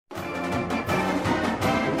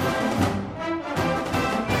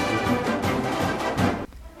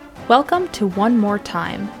Welcome to One More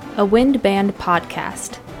Time, a Wind Band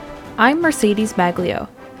podcast. I'm Mercedes Maglio,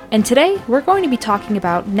 and today we're going to be talking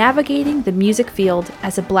about navigating the music field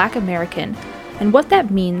as a Black American and what that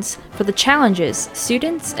means for the challenges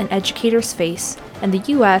students and educators face in the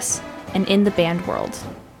U.S. and in the band world.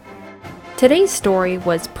 Today's story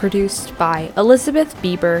was produced by Elizabeth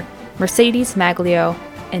Bieber, Mercedes Maglio,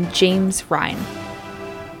 and James Ryan.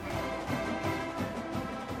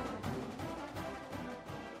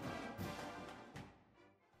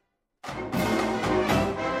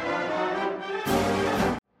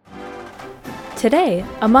 Today,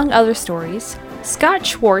 among other stories, Scott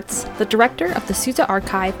Schwartz, the director of the Sousa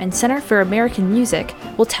Archive and Center for American Music,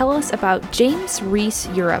 will tell us about James Reese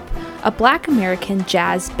Europe, a Black American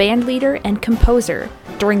jazz bandleader and composer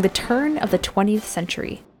during the turn of the 20th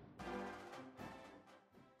century.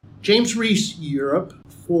 James Reese Europe,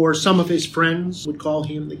 for some of his friends, would call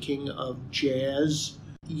him the king of jazz.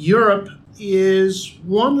 Europe is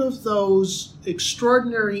one of those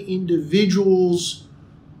extraordinary individuals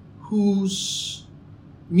whose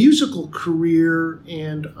musical career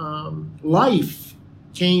and life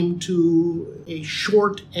came to a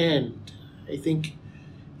short end. I think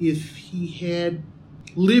if he had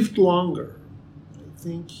lived longer, I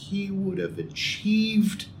think he would have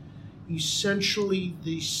achieved essentially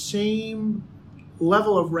the same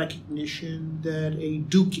level of recognition that a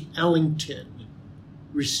Duke Ellington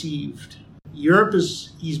received.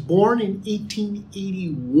 He's born in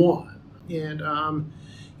 1881, and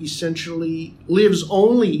essentially lives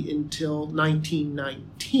only until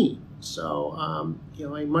 1919. So,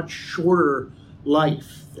 a much shorter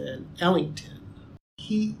life than Ellington.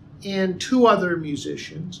 He and two other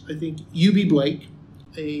musicians, I think U.B. Blake,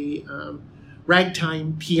 a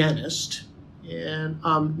ragtime pianist, and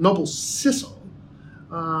Noble Sissle,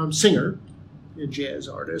 singer, a jazz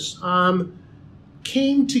artist,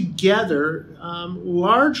 came together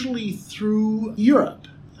largely through Europe.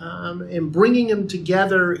 And bringing them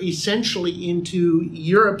together essentially into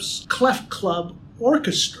Europe's Clef Club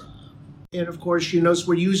Orchestra. And of course, you notice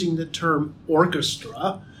we're using the term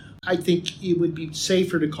orchestra. I think it would be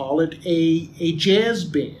safer to call it a jazz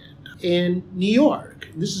band in New York.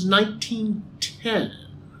 This is 1910.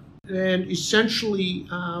 And essentially,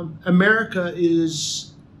 America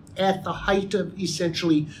is at the height of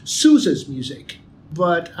essentially Sousa's music.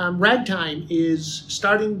 But ragtime is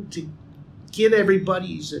starting to get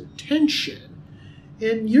everybody's attention.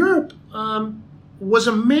 And Europe was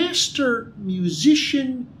a master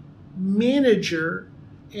musician, manager,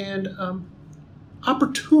 and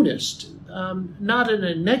opportunist, not in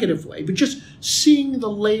a negative way, but just seeing the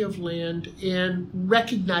lay of land and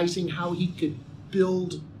recognizing how he could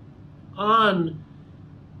build on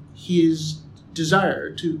his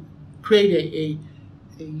desire to create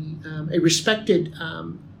a respected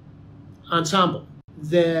ensemble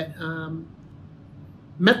that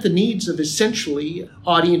met the needs of essentially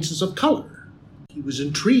audiences of color. He was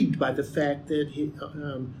intrigued by the fact that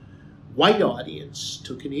white audience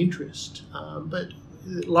took an interest, but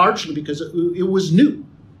largely because it was new.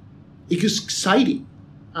 It was exciting.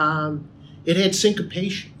 It had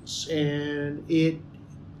syncopations, and it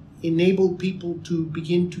enabled people to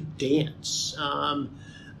begin to dance. And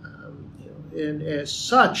as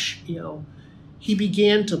such, he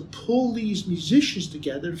began to pull these musicians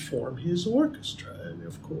together to form his orchestra. And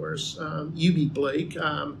of course, U.B. Blake,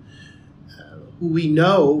 who we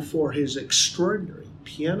know for his extraordinary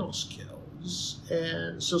piano skills,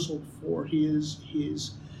 and Sissle for his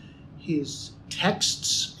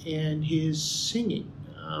texts and his singing,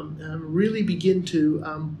 really begin to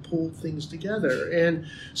pull things together. And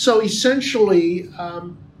so essentially,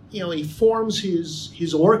 he forms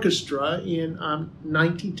his orchestra in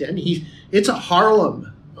 1910. It's a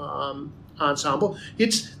Harlem ensemble.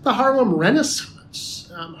 It's the Harlem Renaissance.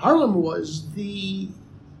 Harlem was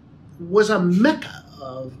a mecca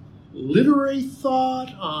of literary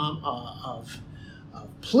thought, of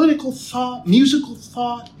political thought, musical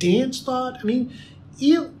thought, dance thought. I mean,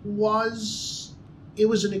 it was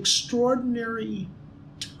an extraordinary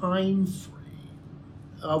time frame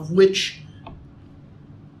of which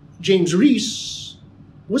James Reese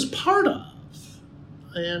was part of,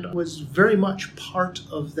 and was very much part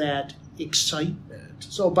of that excitement.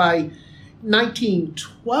 So by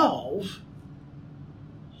 1912,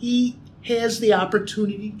 he has the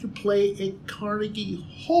opportunity to play at Carnegie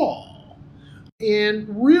Hall, and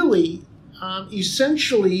really,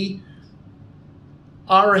 essentially,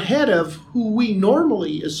 are ahead of who we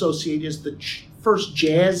normally associate as the first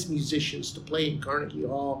jazz musicians to play in Carnegie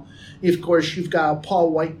Hall. Of course, you've got Paul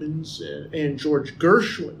Whiteman's and George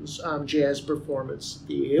Gershwin's jazz performance,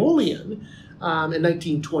 The Aeolian. in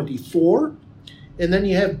 1924. And then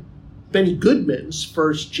you have Benny Goodman's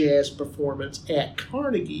first jazz performance at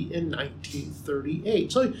Carnegie in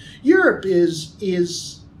 1938. So Europe is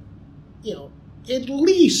at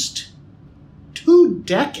least 2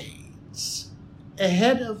 decades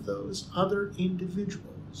ahead of those other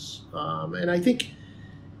individuals. And I think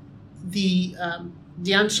the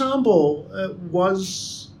ensemble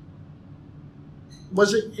was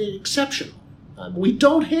exceptional. We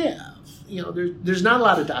don't have, there's not a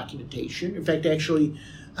lot of documentation. In fact, actually,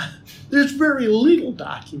 there's very little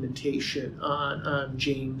documentation on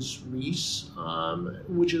James Reese,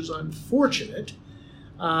 which is unfortunate.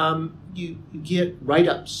 You get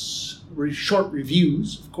write-ups, short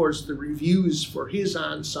reviews. Of course, the reviews for his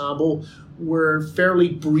ensemble were fairly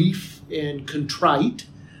brief and contrite,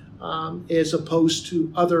 as opposed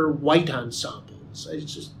to other white ensembles.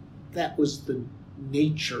 That was the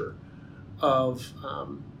nature of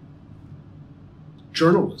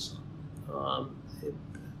journalism.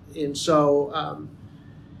 And so,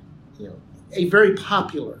 a very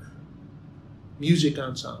popular music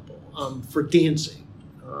ensemble for dancing.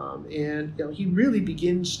 And he really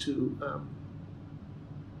begins to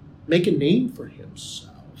make a name for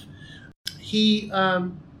himself. He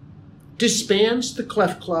disbands the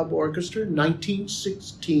Clef Club Orchestra in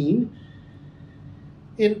 1916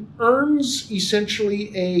 and earns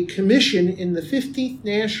essentially a commission in the 15th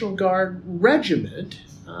National Guard Regiment,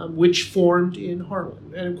 which formed in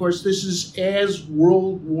Harlem. And of course, this is as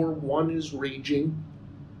World War I is raging.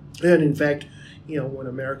 And in fact, when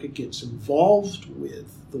America gets involved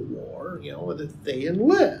with the war, that they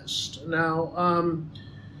enlist. Now,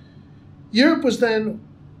 Europe was then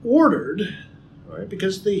ordered, right,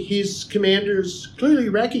 because his commanders clearly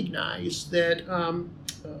recognized that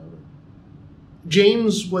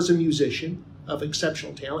James was a musician of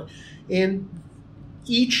exceptional talent, and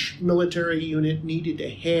each military unit needed to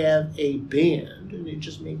have a band, and it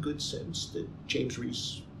just made good sense that James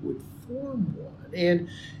Reese would form one. And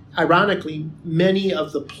ironically, many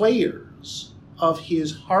of the players of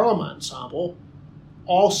his Harlem ensemble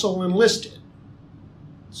also enlisted.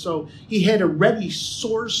 So he had a ready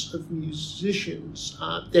source of musicians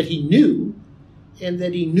that he knew and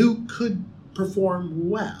that he knew could perform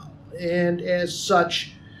well. And as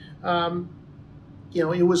such,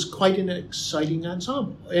 it was quite an exciting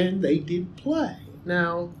ensemble, and they did play.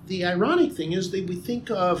 Now, the ironic thing is that we think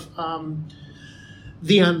of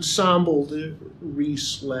the ensemble that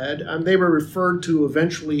Reese led, and they were referred to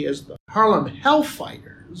eventually as the Harlem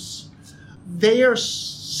Hellfighters. They are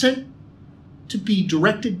sent to be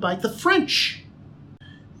directed by the French.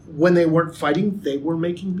 When they weren't fighting, they were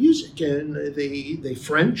making music, and the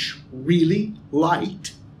French really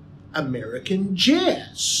liked American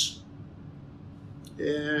jazz.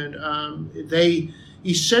 And they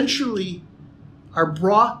essentially are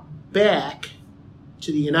brought back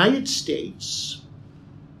to the United States,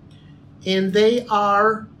 and they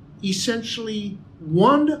are essentially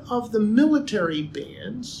one of the military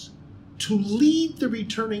bands to lead the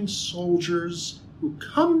returning soldiers who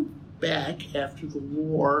come back after the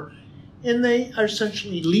war, and they are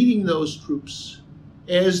essentially leading those troops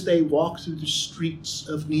as they walk through the streets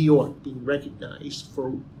of New York, being recognized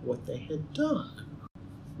for what they had done.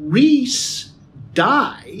 Reese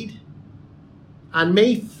died on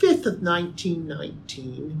May 5th of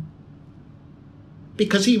 1919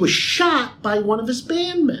 because he was shot by one of his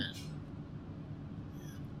bandmen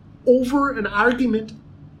over an argument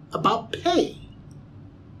about pay.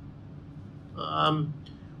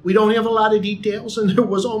 We don't have a lot of details, and there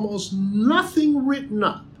was almost nothing written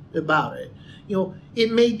up about it.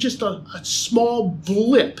 It made just a small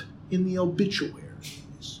blip in the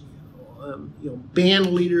obituaries. Band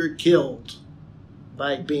leader killed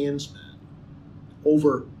by bandsman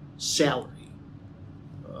over salary.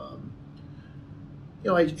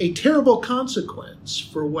 A terrible consequence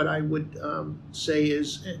for what I would say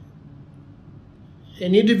is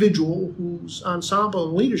an individual whose ensemble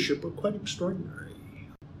and leadership were quite extraordinary.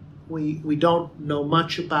 We don't know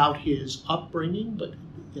much about his upbringing, but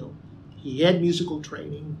he had musical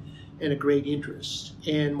training and a great interest,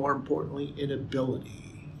 and more importantly, an ability.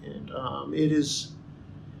 And it's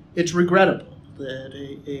regrettable that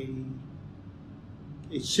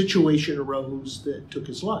a situation arose that took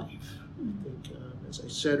his life. I think, as I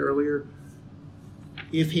said earlier,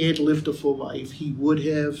 if he had lived a full life, he would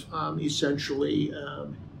have essentially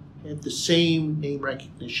had the same name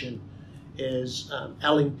recognition as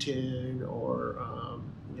Ellington or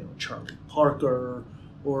Charlie Parker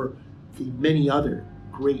or the many other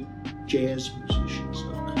great jazz musicians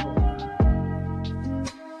of color.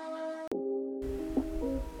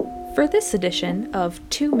 For this edition of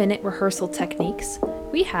 2-Minute Rehearsal Techniques,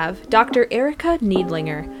 we have Dr. Erika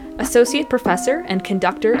Needlinger, Associate Professor and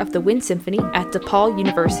Conductor of the Wind Symphony at DePaul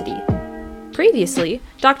University. Previously,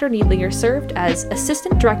 Dr. Needlinger served as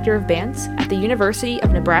Assistant Director of Bands at the University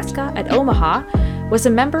of Nebraska at Omaha, was a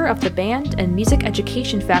member of the Band and Music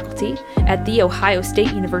Education faculty at The Ohio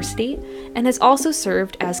State University, and has also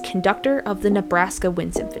served as conductor of the Nebraska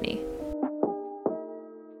Wind Symphony.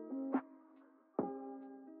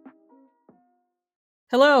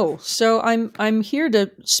 Hello. So I'm here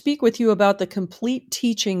to speak with you about the complete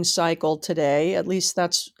teaching cycle today. At least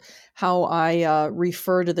that's how I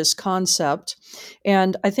refer to this concept.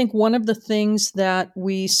 And I think one of the things that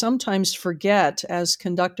we sometimes forget as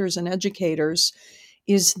conductors and educators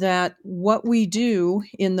is that what we do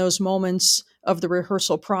in those moments of the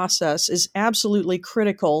rehearsal process is absolutely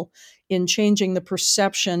critical in changing the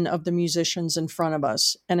perception of the musicians in front of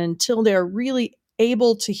us. And until they're really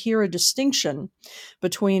able to hear a distinction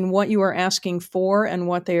between what you are asking for and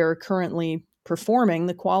what they are currently performing,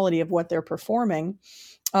 the quality of what they're performing,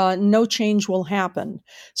 no change will happen.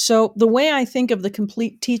 So the way I think of the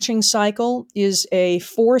complete teaching cycle is a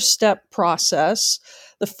 4-step process.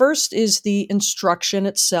 The first is the instruction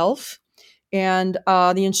itself. And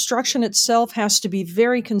the instruction itself has to be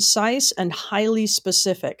very concise and highly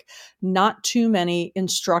specific. Not too many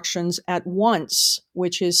instructions at once,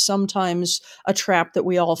 which is sometimes a trap that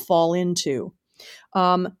we all fall into.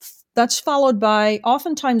 That's followed by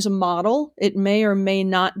oftentimes a model. It may or may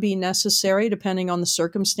not be necessary depending on the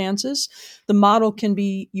circumstances. The model can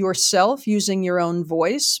be yourself using your own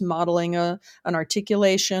voice, modeling an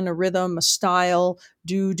articulation, a rhythm, a style,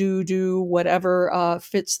 do, whatever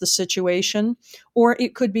fits the situation. Or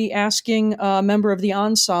it could be asking a member of the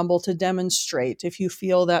ensemble to demonstrate if you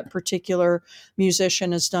feel that particular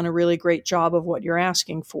musician has done a really great job of what you're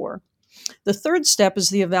asking for. The third step is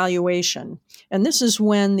the evaluation. And this is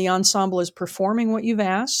when the ensemble is performing what you've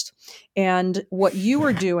asked. And what you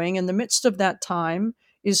are doing in the midst of that time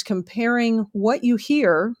is comparing what you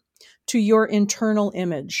hear to your internal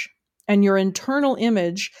image. And your internal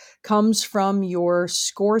image comes from your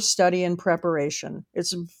score study and preparation.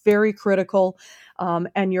 It's very critical.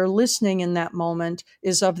 And your listening in that moment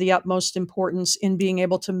is of the utmost importance in being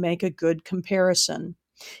able to make a good comparison.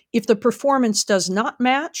 If the performance does not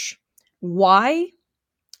match, why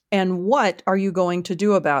and what are you going to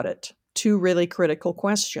do about it? 2 really critical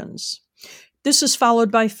questions. This is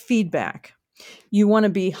followed by feedback. You want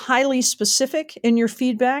to be highly specific in your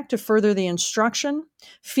feedback to further the instruction.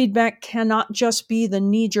 Feedback cannot just be the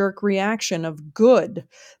knee-jerk reaction of good.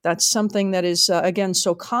 That's something that is, again,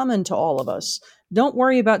 so common to all of us. Don't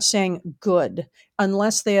worry about saying good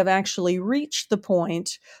unless they have actually reached the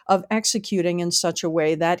point of executing in such a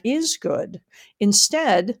way that is good.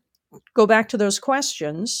 Instead, go back to those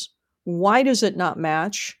questions. Why does it not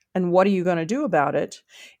match? And what are you going to do about it?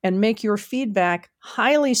 And make your feedback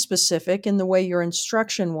highly specific in the way your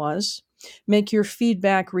instruction was. Make your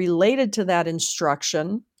feedback related to that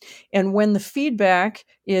instruction. And when the feedback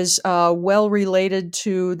is well related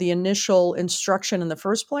to the initial instruction in the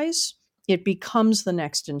first place, it becomes the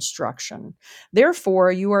next instruction. Therefore,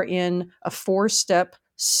 you are in a 4-step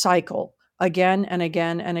cycle. Again and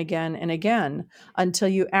again and again and again, until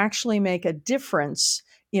you actually make a difference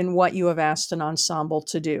in what you have asked an ensemble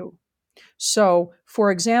to do. So, for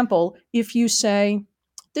example, if you say,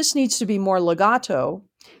 this needs to be more legato,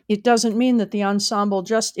 it doesn't mean that the ensemble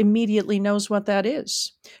just immediately knows what that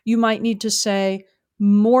is. You might need to say,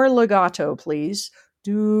 more legato, please.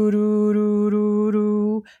 Do, do, do, do,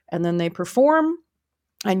 do. And then they perform,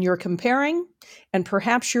 and you're comparing, and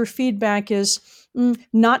perhaps your feedback is,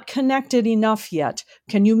 not connected enough yet.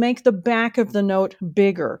 Can you make the back of the note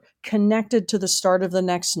bigger, connected to the start of the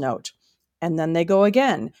next note? And then they go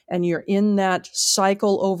again, and you're in that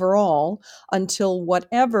cycle overall until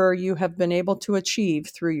whatever you have been able to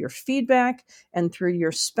achieve through your feedback and through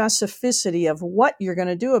your specificity of what you're going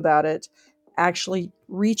to do about it actually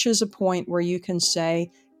reaches a point where you can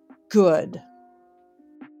say, good.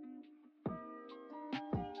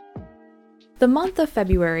 The month of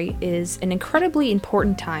February is an incredibly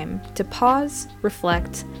important time to pause,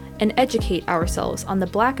 reflect, and educate ourselves on the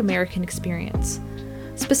Black American experience.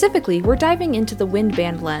 Specifically, we're diving into the wind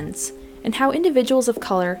band lens and how individuals of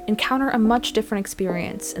color encounter a much different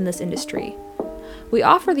experience in this industry. We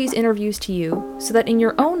offer these interviews to you so that in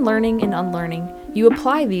your own learning and unlearning, you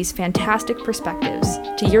apply these fantastic perspectives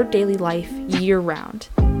to your daily life year-round.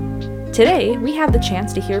 Today, we have the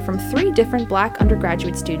chance to hear from 3 different Black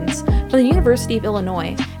undergraduate students from the University of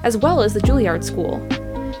Illinois, as well as the Juilliard School.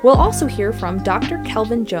 We'll also hear from Dr.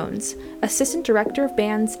 Kelvin Jones, Assistant Director of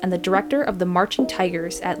Bands and the Director of the Marching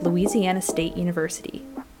Tigers at Louisiana State University.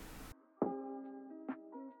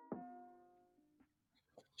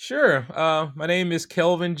 Sure. My name is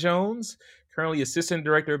Kelvin Jones, currently Assistant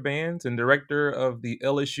Director of Bands and Director of the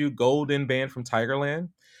LSU Golden Band from Tigerland.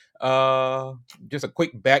 Uh, just a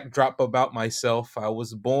quick backdrop about myself. I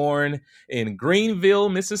was born in Greenville,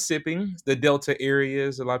 Mississippi, the Delta area,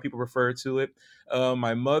 as a lot of people refer to it.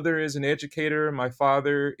 My mother is an educator. My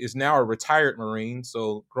father is now a retired Marine.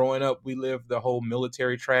 So growing up, we lived the whole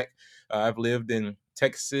military track. I've lived in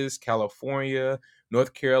Texas, California,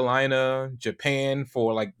 North Carolina, Japan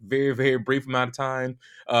for like very, very brief amount of time,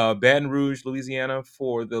 Baton Rouge, Louisiana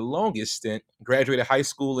for the longest stint, graduated high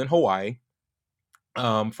school in Hawaii.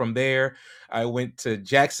 From there, I went to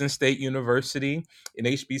Jackson State University in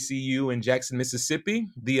HBCU in Jackson, Mississippi,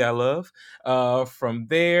 the I love. From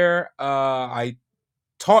there, I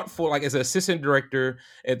taught for like as an assistant director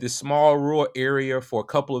at this small rural area for a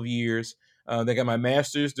couple of years. Then got my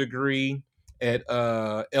master's degree at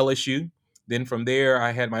LSU. Then from there,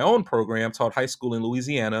 I had my own program, taught high school in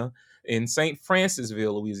Louisiana in St.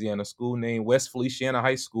 Francisville, Louisiana, school named West Feliciana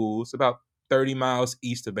High School. It's about 30 miles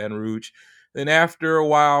east of Baton Rouge. Then after a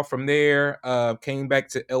while from there, came back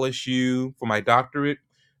to LSU for my doctorate.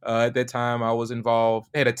 At that time, I was involved,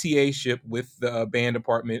 had a TA-ship with the band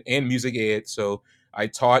department and music ed. So I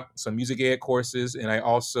taught some music ed courses, and I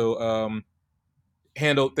also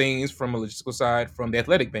handled things from a logistical side from the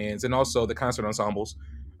athletic bands and also the concert ensembles,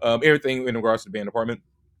 everything in regards to the band department.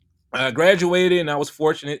 I graduated, and I was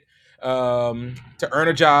fortunate to earn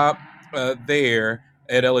a job there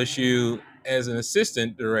at LSU as an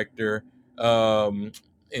assistant director, and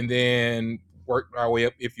then worked our way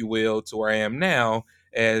up, if you will, to where I am now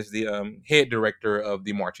as the head director of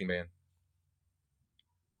the marching band.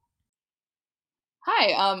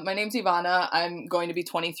 Hi, my name's Ivana. I'm going to be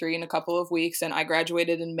 23 in a couple of weeks, and I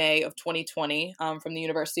graduated in May of 2020 from the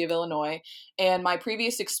University of Illinois. And my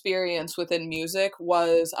previous experience within music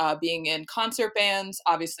was being in concert bands,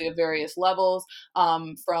 obviously of various levels,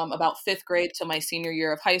 from about fifth grade to my senior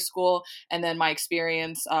year of high school. And then my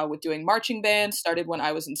experience with doing marching band started when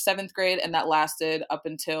I was in seventh grade, and that lasted up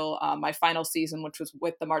until my final season, which was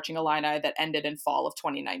with the Marching Illini that ended in fall of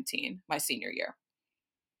 2019, my senior year.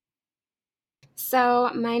 So,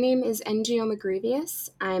 my name is Ngo Magrivius.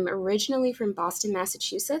 I'm originally from Boston,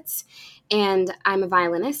 Massachusetts, and I'm a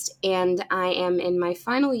violinist, and I am in my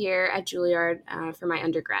final year at Juilliard for my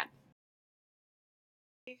undergrad.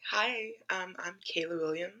 Hi, I'm Kayla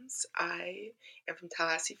Williams. I am from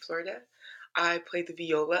Tallahassee, Florida. I play the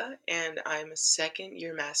viola, and I'm a second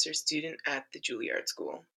year master's student at the Juilliard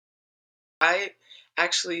School. I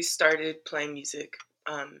actually started playing music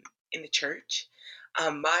in the church.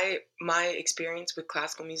 My experience with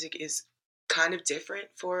classical music is kind of different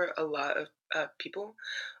for a lot of people.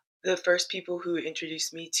 The first people who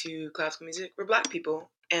introduced me to classical music were Black people,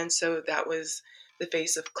 and so that was the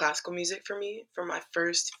face of classical music for me for my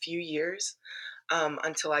first few years,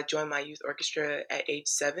 until I joined my youth orchestra at age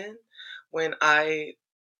 7, when I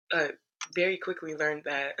very quickly learned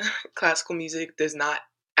that classical music does not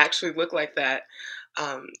actually look like that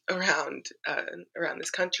around this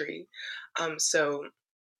country. So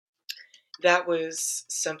that was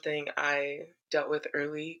something I dealt with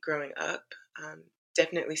early growing up,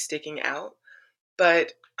 definitely sticking out.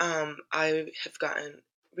 But I have gotten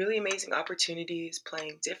really amazing opportunities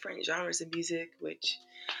playing different genres of music, which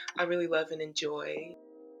I really love and enjoy.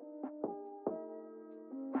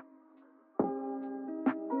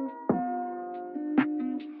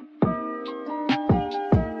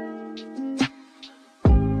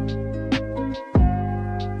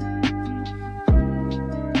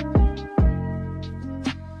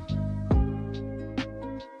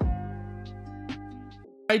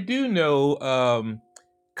 I do know,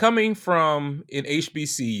 coming from an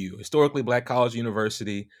HBCU, historically Black College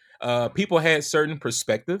University, people had certain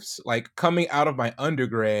perspectives. Like coming out of my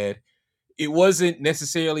undergrad, it wasn't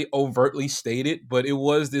necessarily overtly stated, but it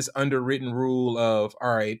was this underwritten rule of,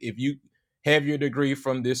 all right, if you have your degree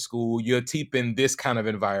from this school, you're deep in this kind of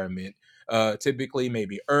environment, typically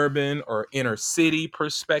maybe urban or inner city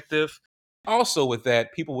perspective. Also, with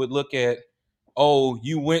that, people would look at, oh,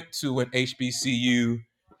 you went to an HBCU,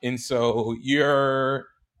 and so your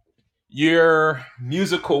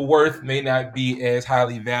musical worth may not be as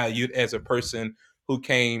highly valued as a person who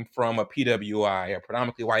came from a PWI, a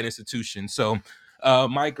predominantly white institution. So,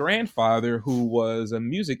 my grandfather, who was a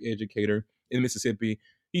music educator in Mississippi,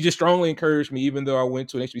 he just strongly encouraged me, even though I went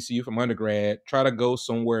to an HBCU from undergrad, try to go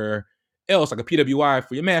somewhere else, like a PWI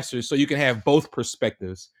for your master's, so you can have both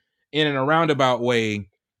perspectives. In a roundabout way,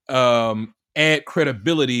 add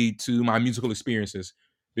credibility to my musical experiences.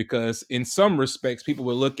 Because in some respects, people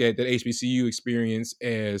would look at that HBCU experience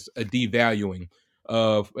as a devaluing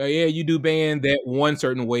of, well, yeah, you do band that one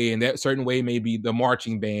certain way, and that certain way may be the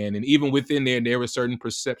marching band. And even within there were certain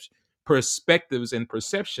perspectives and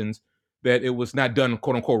perceptions that it was not done,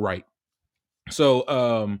 quote unquote, right. So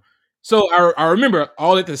I remember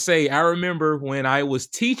all that to say, I remember when I was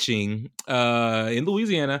teaching in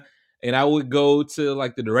Louisiana, and I would go to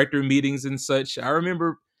like the director meetings and such. I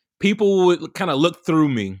remember people would kind of look through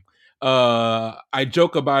me. I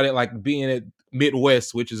joke about it like being at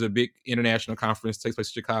Midwest, which is a big international conference, takes place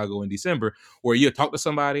in Chicago in December, where you talk to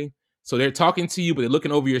somebody. So they're talking to you, but they're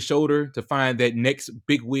looking over your shoulder to find that next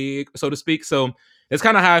big wig, so to speak. So that's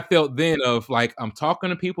kind of how I felt then of like, I'm talking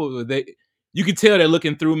to people, you could tell they're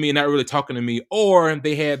looking through me and not really talking to me, or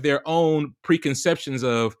they had their own preconceptions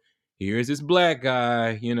of, here's this black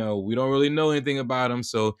guy, we don't really know anything about him,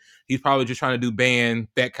 so he's probably just trying to do band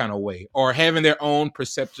that kind of way, or having their own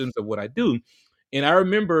perceptions of what I do. And I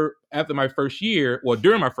remember after my first year, well,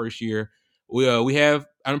 during my first year, we have,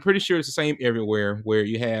 I'm pretty sure it's the same everywhere, where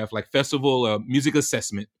you have like festival music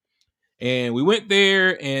assessment. And we went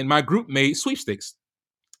there and my group made sweepstakes.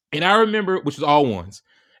 And I remember, which was all ones.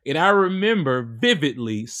 And I remember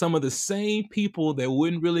vividly some of the same people that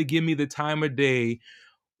wouldn't really give me the time of day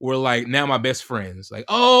were like now my best friends. Like,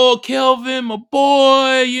 oh, Kelvin, my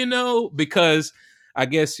boy, because I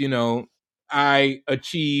guess, I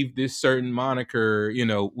achieved this certain moniker,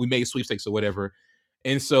 we made sweepstakes or whatever.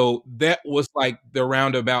 And so that was like the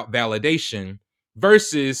roundabout validation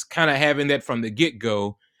versus kind of having that from the get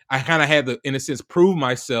go. I kind of had to, in a sense, prove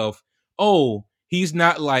myself. Oh, he's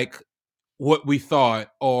not like what we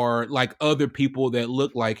thought, or like other people that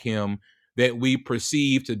look like him that we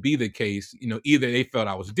perceived to be the case. Either they felt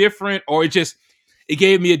I was different, or it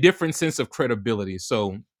gave me a different sense of credibility.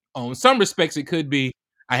 So on some respects, it could be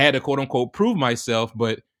I had to quote unquote prove myself,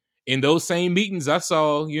 but in those same meetings, I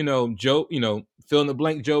saw, Joe, fill in the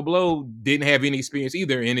blank, Joe Blow didn't have any experience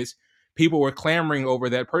either. And it's people were clamoring over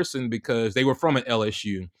that person because they were from an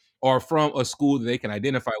LSU or from a school that they can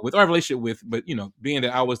identify with or have a relationship with. But, being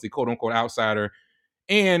that I was the quote unquote outsider,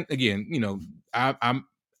 and again,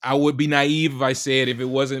 I would be naive if I said if it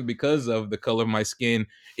wasn't because of the color of my skin,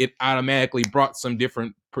 it automatically brought some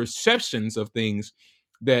different perceptions of things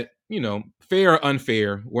that, fair or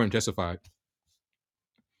unfair, weren't justified.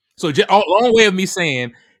 So a long way of me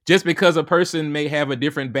saying, just because a person may have a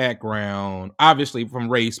different background, obviously from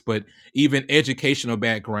race, but even educational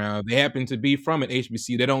background, they happen to be from an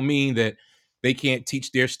HBC, that don't mean that they can't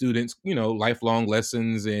teach their students, lifelong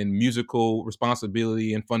lessons and musical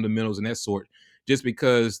responsibility and fundamentals and that sort, just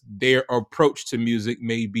because their approach to music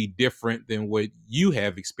may be different than what you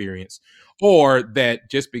have experienced, or that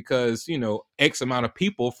just because, X amount of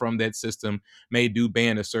people from that system may do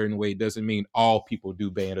band a certain way doesn't mean all people do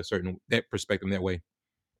band that perspective that way.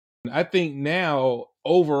 I think now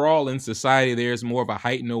overall in society, there's more of a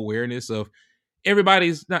heightened awareness of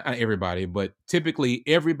everybody's not everybody, but typically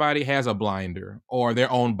everybody has a blinder or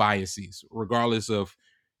their own biases, regardless of,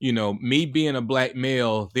 me being a black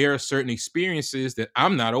male, there are certain experiences that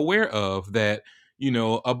I'm not aware of that,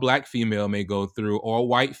 a black female may go through, or a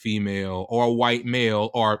white female, or a white male,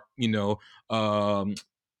 or, um,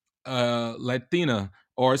 Latina,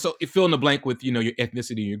 or so fill in the blank with, your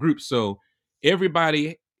ethnicity in your group. So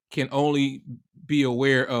everybody can only be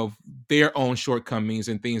aware of their own shortcomings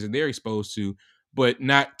and things that they're exposed to, but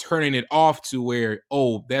not turning it off to where,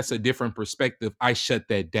 oh, that's a different perspective, I shut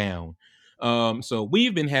that down. So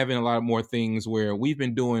we've been having a lot more things where we've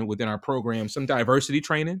been doing within our program some diversity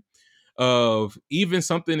training of even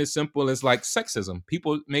something as simple as like sexism.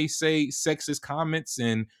 People may say sexist comments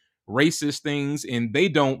and racist things, and they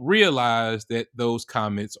don't realize that those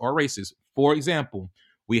comments are racist. For example,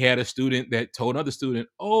 we had a student that told another student,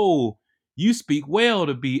 oh, you speak well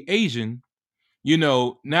to be Asian,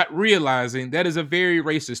 not realizing that is a very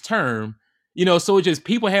racist term. So it just,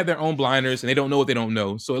 people have their own blinders and they don't know what they don't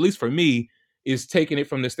know. So at least for me, is taking it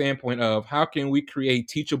from the standpoint of how can we create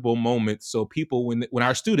teachable moments so people, when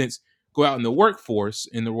our students go out in the workforce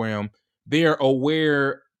in the realm, they're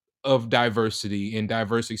aware of diversity and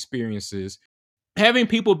diverse experiences. Having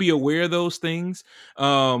people be aware of those things.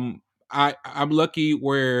 I'm lucky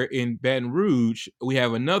where in Baton Rouge we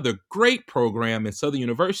have another great program at Southern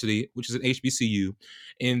University, which is an HBCU,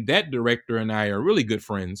 and that director and I are really good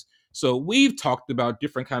friends. So we've talked about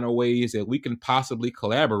different kind of ways that we can possibly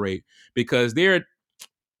collaborate, because there,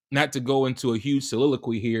 not to go into a huge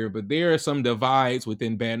soliloquy here, but there are some divides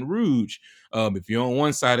within Baton Rouge. If you're on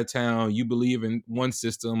one side of town, you believe in one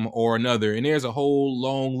system or another, and there's a whole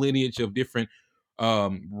long lineage of different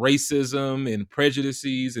racism and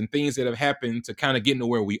prejudices and things that have happened to kind of get into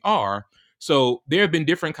where we are. So there have been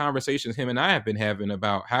different conversations him and I have been having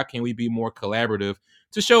about how can we be more collaborative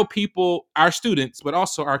to show people, our students, but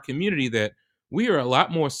also our community, that we are a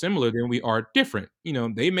lot more similar than we are different.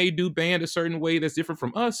 They may do band a certain way that's different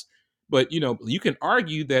from us, but you can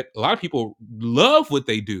argue that a lot of people love what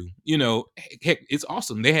they do. Heck, it's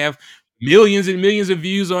awesome. They have millions and millions of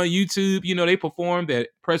views on YouTube. They performed at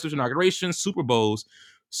presidential inaugurations, Super Bowls.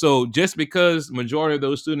 So just because majority of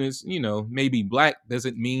those students, may be Black,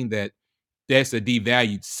 doesn't mean that that's a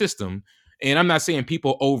devalued system. And I'm not saying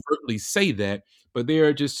people overtly say that, but there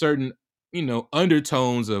are just certain,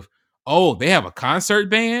 undertones of, oh, they have a concert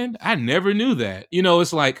band? I never knew that.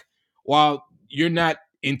 It's like, while you're not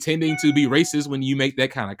intending to be racist when you make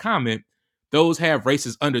that kind of comment, those have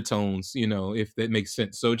racist undertones, if that makes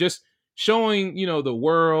sense. So just showing, the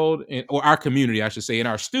world or our community, I should say, and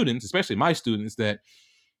our students, especially my students, that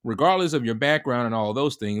regardless of your background and all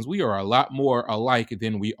those things, we are a lot more alike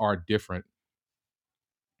than we are different.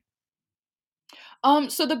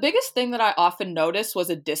 So the biggest thing that I often noticed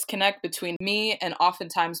was a disconnect between me and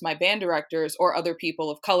oftentimes my band directors or other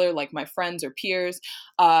people of color, like my friends or peers,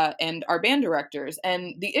 and our band directors.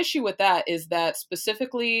 And the issue with that is that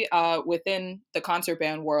specifically within the concert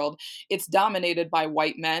band world, it's dominated by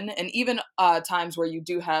white men, and even times where you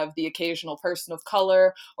do have the occasional person of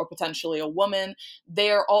color or potentially a woman,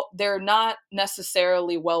 they're not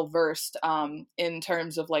necessarily well versed in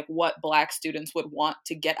terms of like what Black students would want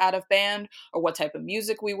to get out of band or what type of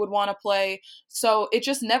music we would want to play. So it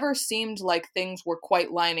just never seemed like things were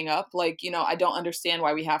quite lining up. Like, I don't understand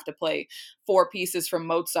why we have to play 4 pieces from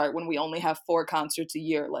Mozart when we only have 4 concerts a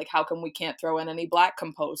year. Like, how come we can't throw in any Black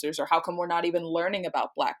composers, or how come we're not even learning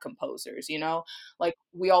about Black composers? Like,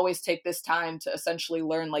 we always take this time to essentially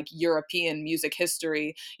learn like European music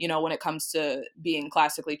history, when it comes to being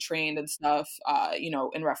classically trained and stuff,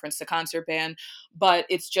 in reference to concert band, but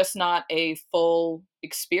it's just not a full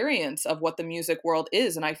experience of what the music world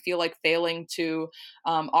is. And I feel like failing to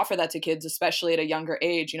offer that to kids, especially at a younger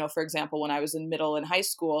age, for example, when I was in middle and high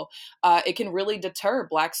school, it can really deter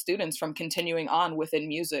Black students from continuing on within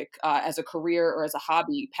music as a career or as a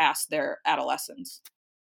hobby past their adolescence.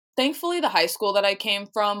 Thankfully, the high school that I came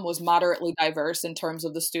from was moderately diverse in terms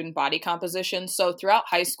of the student body composition. So throughout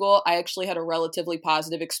high school, I actually had a relatively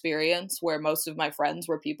positive experience where most of my friends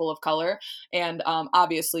were people of color. And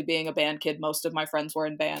obviously, being a band kid, most of my friends were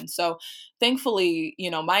in bands. So thankfully,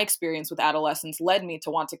 my experience with adolescence led me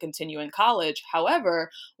to want to continue in college.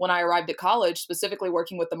 However, when I arrived at college, specifically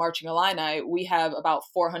working with the Marching Illini, we have about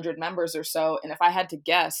 400 members or so. And if I had to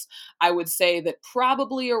guess, I would say that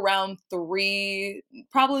probably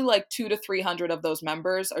like 200 to 300 of those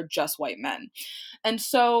members are just white men. And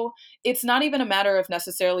so it's not even a matter of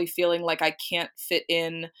necessarily feeling like I can't fit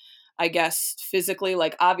in, I guess, physically.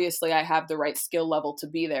 Like, obviously I have the right skill level to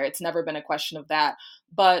be there. It's never been a question of that.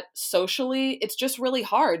 But socially, it's just really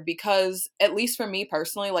hard because, at least for me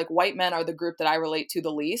personally, like, white men are the group that I relate to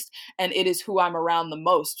the least. And it is who I'm around the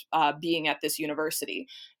most being at this university.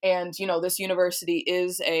 And, this university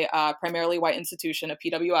is a primarily white institution, a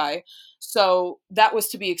PWI. So that was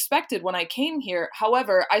to be expected when I came here.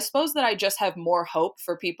 However, I suppose that I just have more hope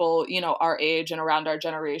for people, our age and around our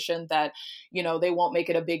generation, that, they won't make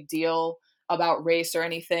it a big deal about race or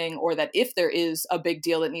anything, or that if there is a big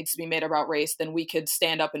deal that needs to be made about race, then we could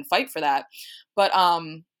stand up and fight for that. But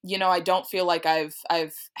I don't feel like I've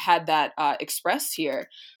had that expressed here.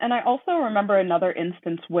 And I also remember another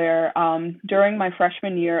instance where during my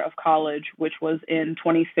freshman year of college, which was in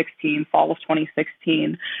 2016, fall of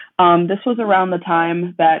 2016, this was around the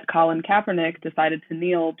time that Colin Kaepernick decided to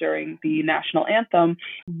kneel during the national anthem.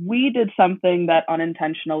 We did something that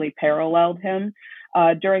unintentionally paralleled him.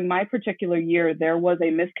 During my particular year, there was a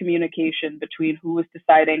miscommunication between who was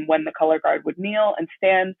deciding when the color guard would kneel and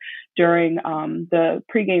stand during the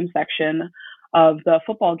pregame section of the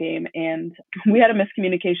football game. And we had a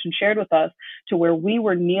miscommunication shared with us to where we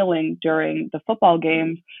were kneeling during the football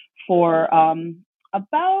game for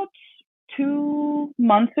about 2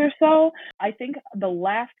 months or so. I think the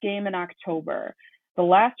last game in October, the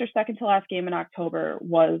last or second to last game in October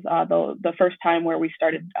was the first time where we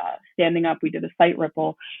started standing up. We did a sight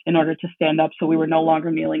ripple in order to stand up, so we were no longer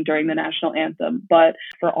kneeling during the national anthem. But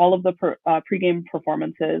for all of the pregame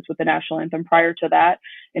performances with the national anthem prior to that,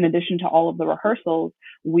 in addition to all of the rehearsals,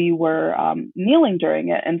 we were kneeling during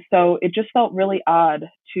it. And so it just felt really odd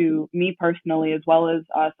to me personally, as well as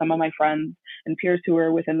some of my friends and peers who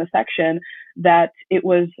were within the section, that it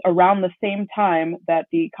was around the same time that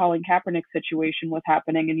the Colin Kaepernick situation was was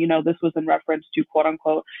happening. And, this was in reference to, quote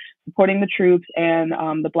unquote, supporting the troops and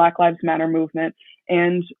the Black Lives Matter movement.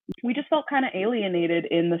 And we just felt kind of alienated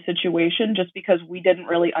in the situation just because we didn't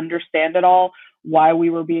really understand at all why we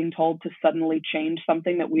were being told to suddenly change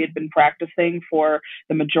something that we had been practicing for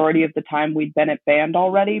the majority of the time we'd been at band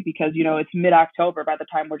already, because, it's mid-October by the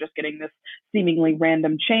time we're just getting this seemingly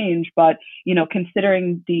random change. But,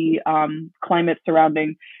 considering the climate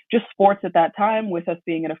surrounding just sports at that time, with us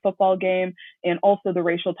being at a football game, and also the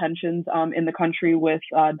racial tensions in the country with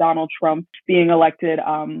Donald Trump being elected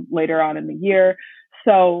later on in the year.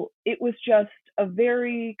 So it was just a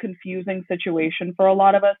very confusing situation for a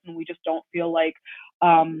lot of us, and we just don't feel like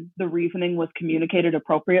the reasoning was communicated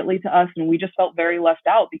appropriately to us, and we just felt very left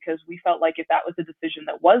out, because we felt like if that was a decision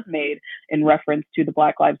that was made in reference to the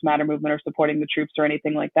Black Lives Matter movement or supporting the troops or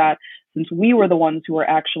anything like that, since we were the ones who were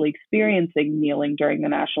actually experiencing kneeling during the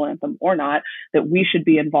national anthem or not, that we should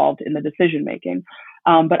be involved in the decision making.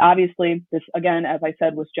 But obviously, this, again, as I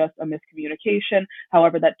said, was just a miscommunication.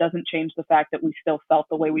 However, that doesn't change the fact that we still felt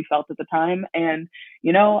the way we felt at the time. And,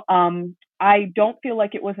 I don't feel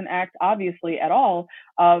like it was an act, obviously, at all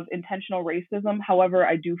of intentional racism. However,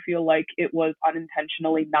 I do feel like it was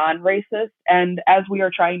unintentionally non-racist. And as we are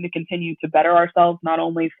trying to continue to better ourselves, not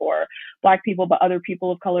only for Black people, but other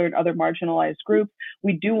people of color and other marginalized groups,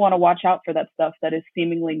 we do want to watch out for that stuff that is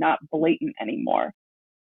seemingly not blatant anymore.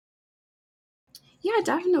 Yeah,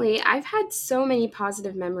 definitely. I've had so many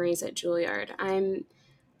positive memories at Juilliard.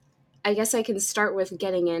 I guess I can start with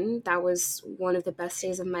getting in. That was one of the best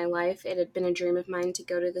days of my life. It had been a dream of mine to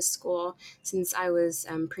go to this school since I was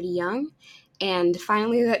pretty young. And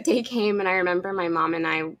finally that day came, and I remember my mom and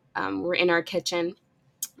I were in our kitchen.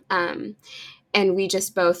 And we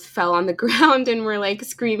just both fell on the ground and were like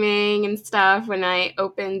screaming and stuff when I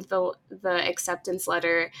opened the acceptance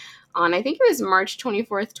letter on, I think it was March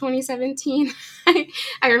 24th, 2017.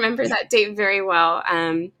 I remember that date very well.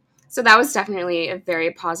 So that was definitely a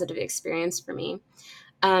very positive experience for me.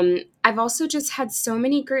 I've also just had so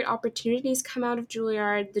many great opportunities come out of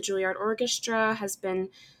Juilliard. The Juilliard Orchestra has been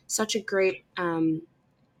such a great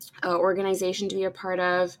organization to be a part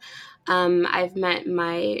of. I've met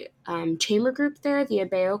my chamber group there, the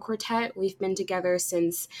Abeo Quartet. We've been together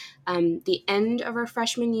since the end of our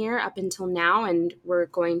freshman year up until now, and we're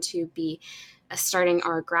going to be starting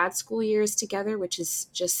our grad school years together, which is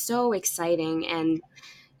just so exciting. And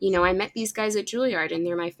I met these guys at Juilliard, and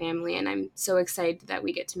they're my family, and I'm so excited that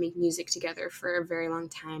we get to make music together for a very long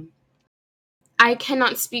time. I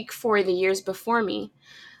cannot speak for the years before me,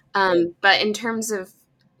 but in terms of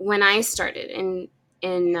when I started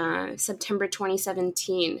in September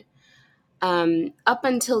 2017, up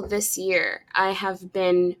until this year, I have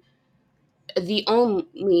been the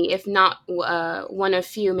only, if not one of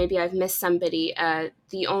few, maybe I've missed somebody,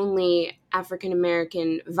 the only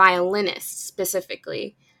African-American violinist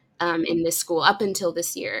specifically in this school up until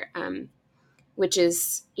this year, which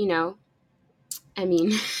is, I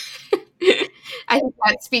mean, I think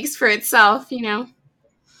that speaks for itself,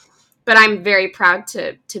 But I'm very proud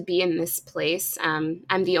to be in this place.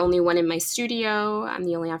 I'm the only one in my studio. I'm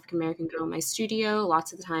the only African-American girl in my studio.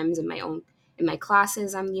 Lots of the times in my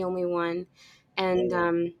classes, I'm the only one. And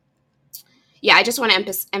I just want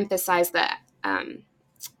to emphasize that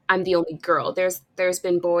I'm the only girl. There's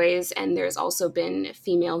been boys, and there's also been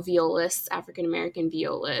female violists, African-American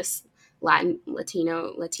violists,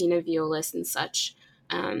 Latina violists and such.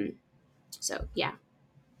 So yeah.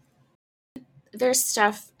 There's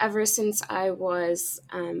stuff ever since I was,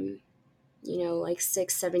 like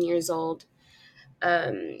 6-7 years old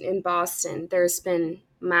in Boston. There's been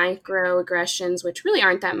microaggressions, which really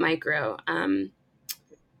aren't that micro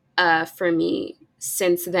for me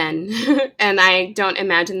since then. And I don't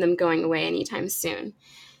imagine them going away anytime soon.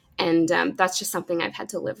 And that's just something I've had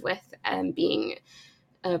to live with, being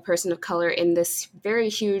a person of color in this very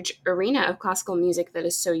huge arena of classical music that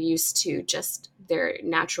is so used to just their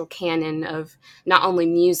natural canon of not only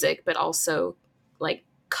music, but also like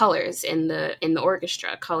colors in the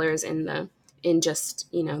orchestra, colors in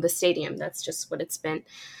just, the stadium. That's just what it's been.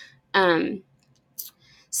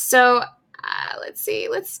 So let's see,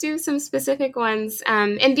 let's do some specific ones.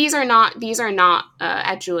 And these are not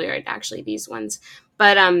at Juilliard, actually, these ones.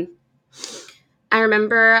 But I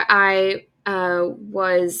remember I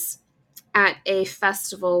was at a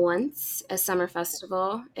festival once, a summer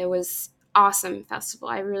festival. It was awesome festival.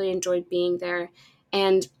 I really enjoyed being there.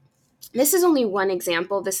 And this is only one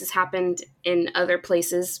example. This has happened in other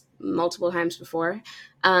places multiple times before.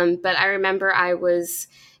 But I remember I was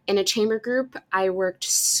in a chamber group. I worked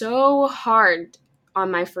so hard on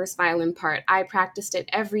my first violin part. I practiced it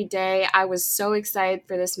every day. I was so excited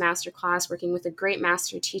for this master class, working with a great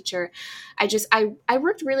master teacher. I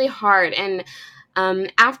worked really hard. And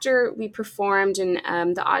after we performed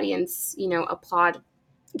and the audience,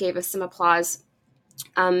 gave us some applause,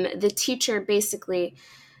 the teacher basically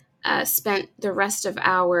spent the rest of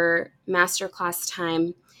our masterclass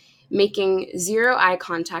time making zero eye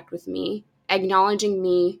contact with me, acknowledging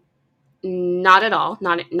me not at all,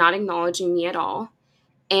 not acknowledging me at all,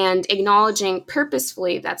 and acknowledging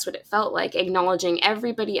purposefully, that's what it felt like, acknowledging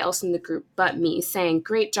everybody else in the group but me, saying,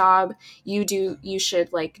 great job, you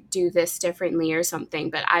should like do this differently or something.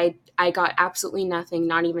 But I got absolutely nothing,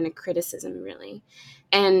 not even a criticism really.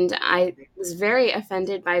 And I was very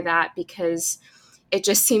offended by that because it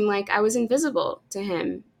just seemed like I was invisible to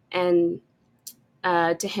him and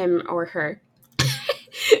to him or her.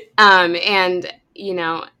 And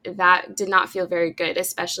that did not feel very good,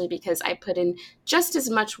 especially because I put in just as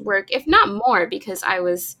much work, if not more, because I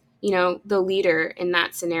was, the leader in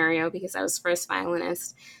that scenario, because I was first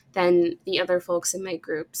violinist, than the other folks in my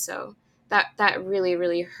group. So that really,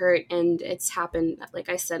 really hurt. And it's happened, like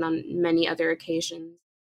I said, on many other occasions.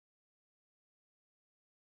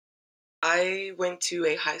 I went to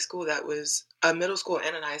a high school that was a middle school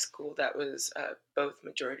and a high school that was both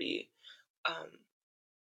majority.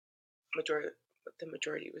 The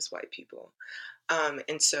majority was white people.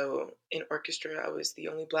 And so in orchestra, I was the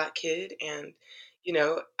only Black kid. And,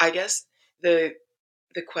 I guess the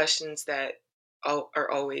questions that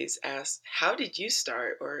are always asked, how did you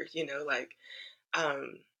start? Or,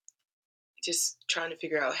 just trying to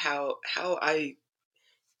figure out how I,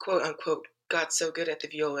 quote unquote, got so good at the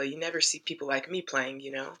viola. You never see people like me playing,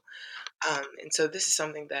 And so this is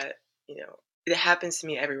something that, it happens to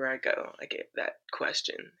me everywhere I go. I get that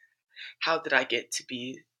question. How did I get to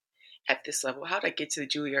be at this level? How did I get to the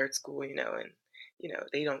Juilliard School, and,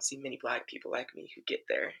 they don't see many Black people like me who get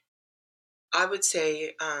there. I would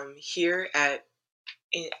say here at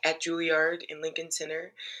Juilliard in Lincoln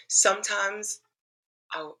Center, sometimes,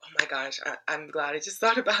 oh my gosh, I'm glad I just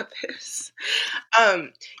thought about this.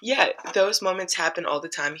 Yeah, those moments happen all the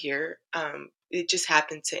time here. It just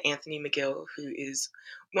happened to Anthony McGill, who is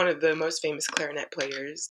one of the most famous clarinet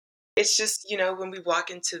players. It's just, when we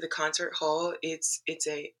walk into the concert hall, it's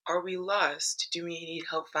are we lost? Do we need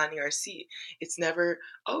help finding our seat? It's never,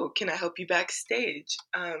 oh, can I help you backstage?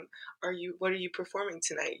 What are you performing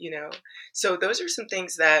tonight? So those are some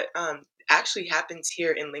things that actually happens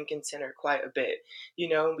here in Lincoln Center quite a bit.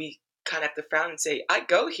 We kind of have to frown and say, I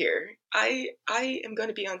go here. I am going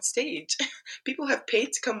to be on stage. People have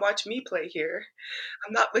paid to come watch me play here.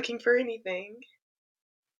 I'm not looking for anything.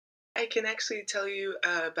 I can actually tell you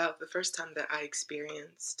about the first time that I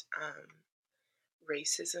experienced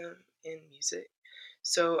racism in music.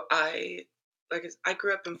 So I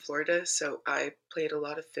grew up in Florida, so I played a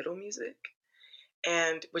lot of fiddle music,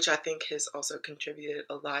 and which I think has also contributed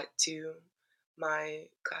a lot to my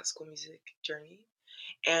classical music journey.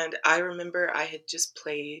 And I remember I had just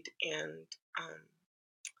played, and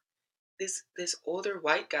this older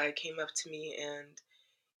white guy came up to me, and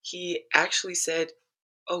he actually said,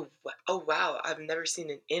 oh wow, I've never seen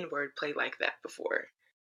an N-word played like that before.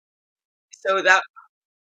 So that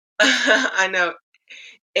I know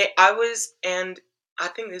and I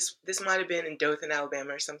think this might have been in Dothan,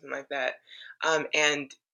 Alabama, or something like that.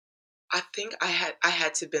 And I think I had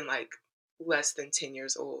to have been like less than 10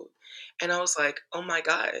 years old, and I was like, oh my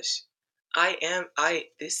gosh,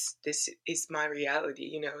 this is my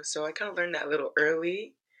reality, So I kind of learned that a little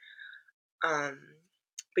early.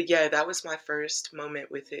 But yeah, that was my first moment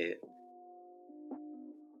with it.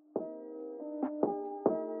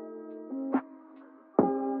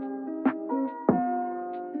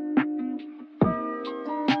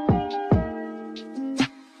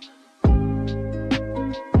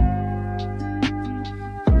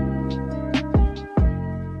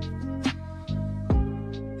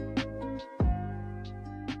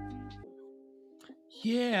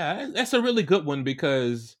 Yeah, that's a really good one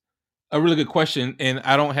because a really good question. And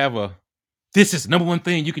I don't have this is the number one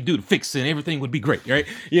thing you could do to fix it and everything would be great, right?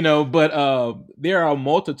 But there are a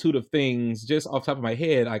multitude of things just off the top of my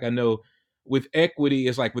head. Like I know with equity,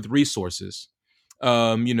 it's like with resources.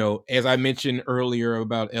 As I mentioned earlier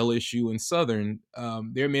about LSU and Southern,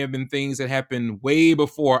 there may have been things that happened way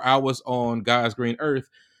before I was on God's green earth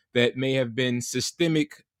that may have been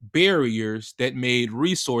systemic barriers that made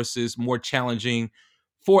resources more challenging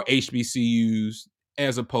for HBCUs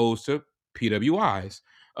as opposed to PWIs.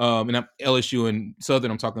 And I'm LSU and Southern,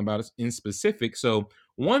 I'm talking about in specific. So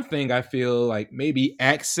one thing I feel like maybe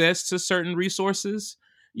access to certain resources,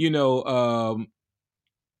 you know,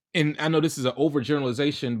 and I know this is an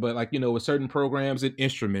overgeneralization, but like, with certain programs and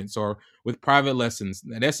instruments or with private lessons,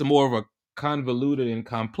 now that's a more of a convoluted and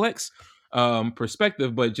complex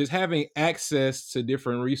perspective. But just having access to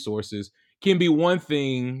different resources can be one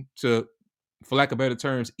thing to, for lack of better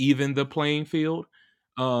terms, even the playing field.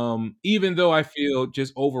 Even though I feel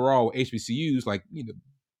just overall HBCUs, like,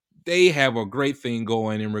 they have a great thing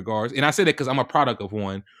going in regards, and I say that because I'm a product of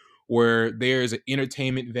one, where there's an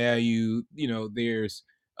entertainment value, there's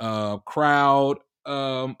crowd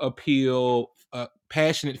appeal,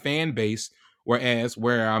 passionate fan base, whereas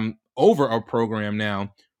where I'm over a program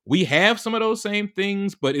now, we have some of those same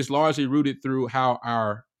things, but it's largely rooted through how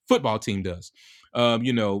our football team does.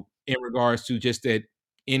 In regards to just that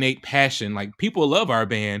innate passion, like people love our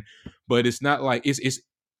band, but it's not like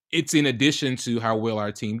it's in addition to how well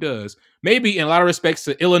our team does. Maybe in a lot of respects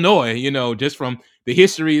to Illinois, just from the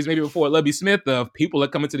histories, maybe before Lovie Smith, of people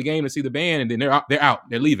that come into the game to see the band and then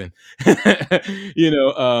they're leaving.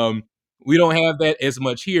 We don't have that as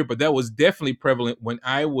much here, but that was definitely prevalent when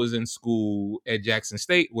I was in school at Jackson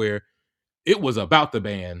State, where it was about the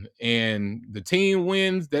band, and the team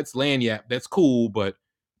wins. That's lanyap. That's cool, but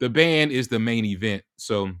the band is the main event.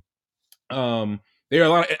 So um, there are a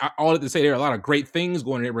lot of, all to say, there are a lot of great things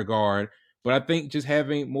going in that regard, but I think just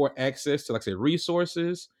having more access to, like I said,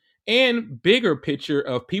 resources and bigger picture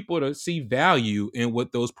of people to see value in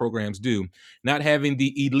what those programs do, not having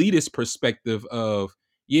the elitist perspective of,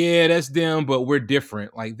 yeah, that's them, but we're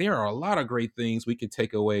different. Like, there are a lot of great things we could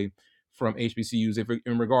take away from HBCUs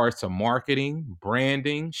in regards to marketing,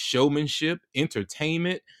 branding, showmanship,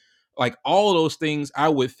 entertainment, like all those things. I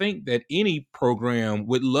would think that any program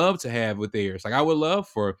would love to have with theirs. Like, I would love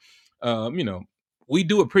for, we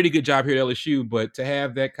do a pretty good job here at LSU, but to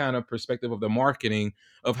have that kind of perspective of the marketing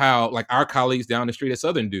of how, like, our colleagues down the street at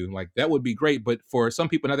Southern do, like, that would be great. But for some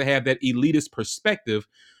people not to have that elitist perspective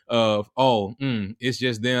of, it's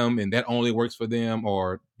just them and that only works for them,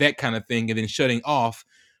 or that kind of thing, and then shutting off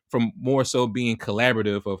from more so being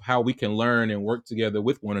collaborative of how we can learn and work together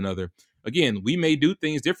with one another. Again, we may do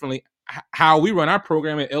things differently. How we run our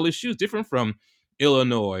program at LSU is different from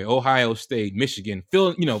Illinois, Ohio State, Michigan.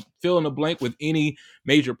 Fill in the blank with any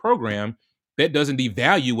major program. That doesn't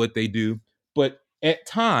devalue what they do, but at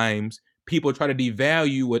times people try to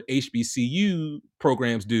devalue what HBCU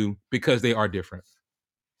programs do because they are different,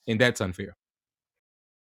 and that's unfair.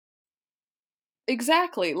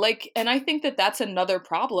 Exactly. Like, and I think that that's another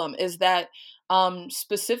problem, is that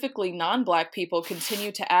specifically non-black people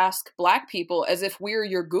continue to ask black people, as if we're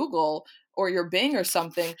your Google or your Bing or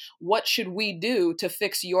something, what should we do to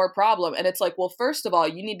fix your problem? And it's like, well, first of all,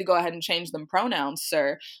 you need to go ahead and change them pronouns,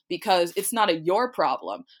 sir, because it's not a your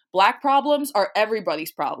problem. Black problems are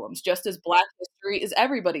everybody's problems, just as black history is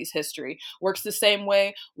everybody's history. Works the same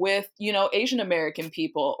way with, Asian American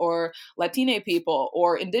people or Latine people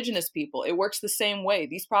or indigenous people. It works the same way.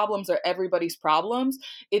 These problems are everybody's problems.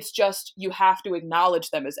 It's just you have to acknowledge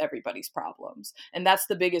them as everybody's problems. And that's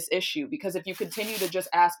the biggest issue, because if you continue to just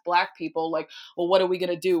ask black people, like, well, what are we going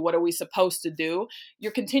to do? What are we supposed to do?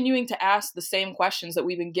 You're continuing to ask the same questions that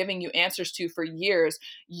we've been giving you answers to for years.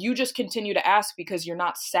 You just continue to ask because you're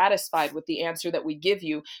not satisfied with the answer that we give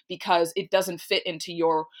you, because it doesn't fit into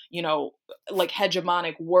your, like,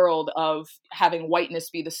 hegemonic world of having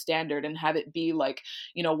whiteness be the standard and have it be like,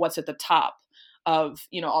 what's at the top of,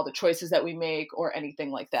 all the choices that we make or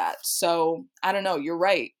anything like that. So I don't know. You're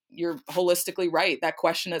right. You're holistically right. That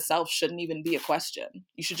question itself shouldn't even be a question.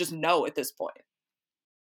 You should just know at this point.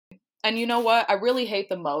 And you know what I really hate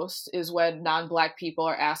the most is when non-black people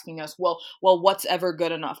are asking us, well, what's ever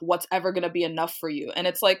good enough? What's ever going to be enough for you? And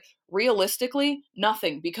it's like, realistically,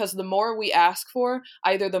 nothing, because the more we ask for,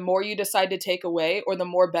 either the more you decide to take away or the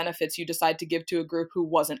more benefits you decide to give to a group who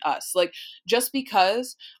wasn't us. Like, just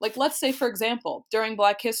because, like, let's say, for example, during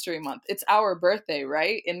Black History Month, it's our birthday,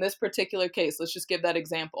 right? In this particular case, let's just give that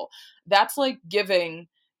example. That's like giving,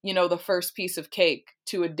 the first piece of cake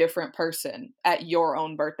to a different person at your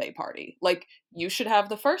own birthday party. Like, you should have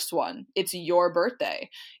the first one. It's your birthday,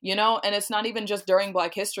 and it's not even just during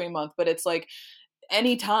Black History Month, but it's like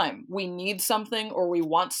anytime we need something or we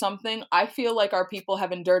want something. I feel like our people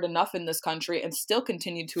have endured enough in this country and still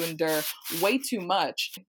continue to endure way too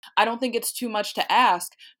much. I don't think it's too much to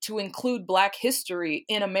ask to include Black history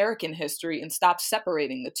in American history and stop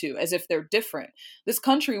separating the two as if they're different. This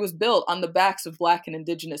country was built on the backs of Black and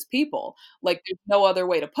Indigenous people. Like, there's no other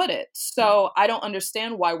way to put it. So I don't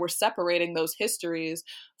understand why we're separating those histories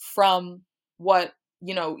from what,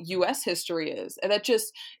 US history is. And it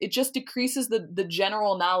just decreases the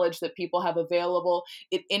general knowledge that people have available.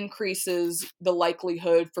 It increases the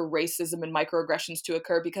likelihood for racism and microaggressions to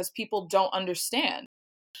occur because people don't understand.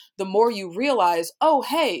 the more you realize, oh,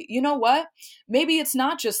 hey, you know what? Maybe it's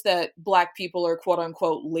not just that Black people are quote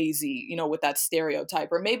unquote lazy, with that stereotype.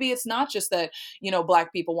 Or maybe it's not just that,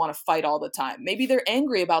 Black people want to fight all the time. Maybe they're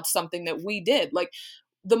angry about something that we did. Like,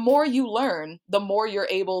 the more you learn, the more you're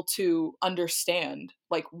able to understand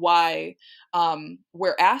like why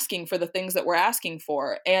we're asking for the things that we're asking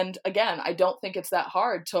for. And again, I don't think it's that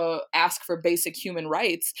hard to ask for basic human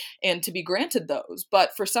rights and to be granted those.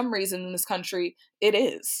 But for some reason in this country, it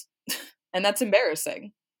is. And that's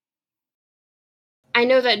embarrassing. I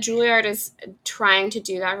know that Juilliard is trying to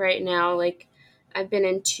do that right now. Like, I've been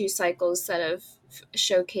in 2 cycles that have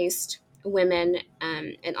showcased women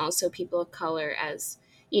and also people of color as,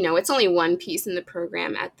 it's only one piece in the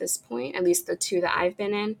program at this point, at least the 2 that I've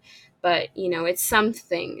been in. But, it's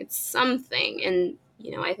something. It's something. And,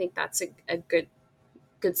 I think that's a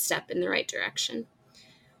good step in the right direction.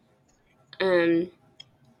 I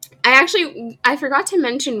forgot to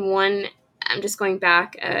mention one. I'm just going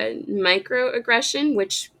back, microaggression,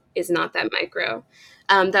 which is not that micro,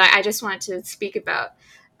 that I just wanted to speak about.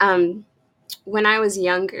 When I was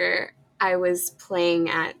younger, I was playing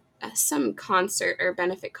at some concert or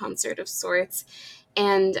benefit concert of sorts,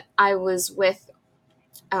 and I was with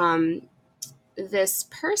this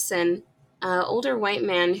person, older white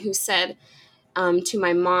man, who said to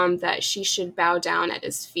my mom that she should bow down at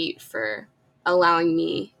his feet for allowing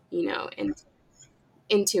me,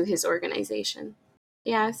 into his organization.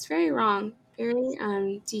 Yeah, it's very wrong,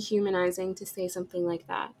 very dehumanizing to say something like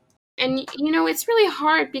that. And it's really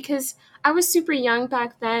hard because I was super young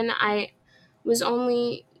back then. I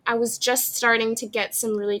was just starting to get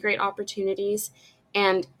some really great opportunities,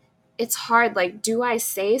 and it's hard. Like, do I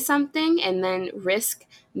say something and then risk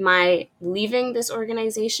my leaving this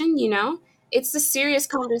organization? It's a serious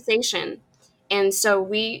conversation. And so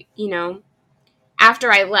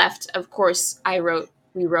after I left, of course,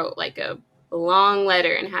 we wrote like a long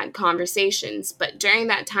letter and had conversations. But during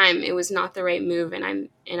that time, it was not the right move, and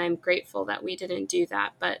I'm grateful that we didn't do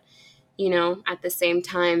that. But at the same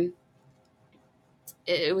time,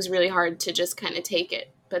 it was really hard to just kind of take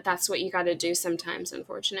it. But that's what you got to do sometimes,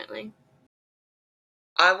 unfortunately.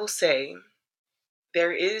 I will say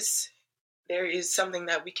there is something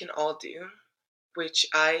that we can all do, which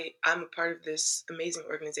I'm a part of this amazing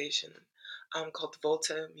organization called the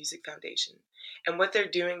Volta Music Foundation. And what they're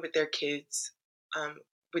doing with their kids,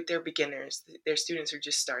 with their beginners, their students are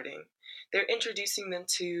just starting, they're introducing them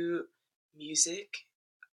to music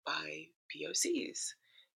by POCs,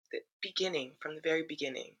 from the very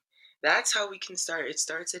beginning. That's how we can start. It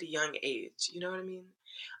starts at a young age. You know what I mean?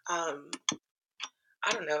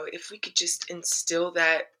 I don't know, if we could just instill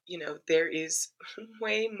that, there is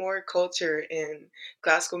way more culture in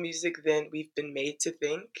classical music than we've been made to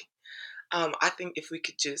think. I think if we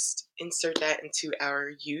could just insert that into our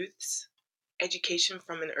youth's education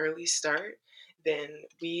from an early start, then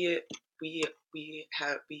we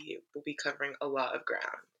will be covering a lot of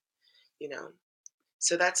ground.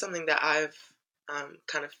 So that's something that I've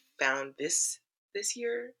kind of found this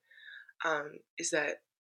year, is that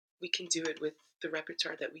we can do it with the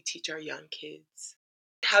repertoire that we teach our young kids.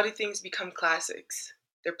 How do things become classics?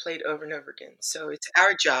 They're played over and over again. So it's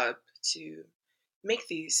our job to make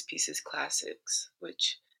these pieces classics,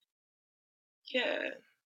 which, yeah.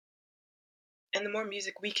 And the more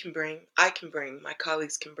music I can bring, my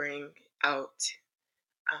colleagues can bring out,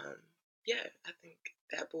 I think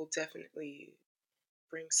that will definitely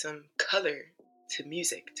bring some color to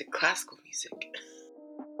music, to classical music.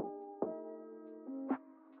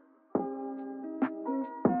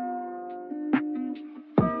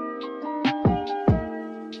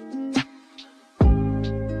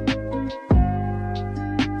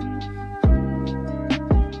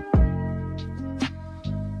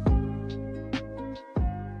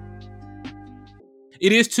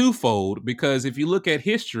 It is twofold, because if you look at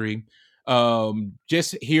history,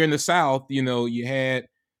 just here in the South, you had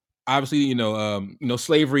obviously,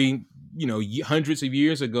 slavery, hundreds of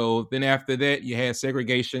years ago. Then after that, you had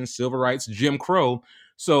segregation, civil rights, Jim Crow.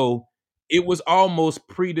 So it was almost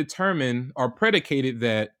predetermined or predicated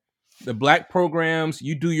that the Black programs,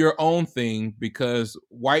 you do your own thing, because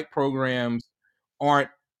white programs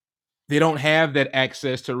they don't have that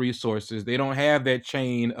access to resources. They don't have that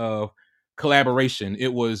chain of collaboration.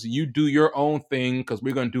 It was, you do your own thing because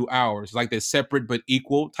we're going to do ours. Like that separate but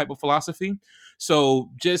equal type of philosophy. So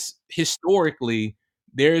just historically,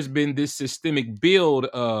 there's been this systemic build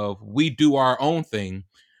of we do our own thing.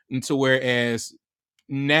 And so whereas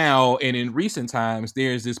now and in recent times,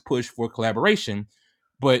 there's this push for collaboration,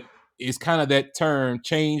 but it's kind of that term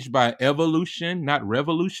changed by evolution, not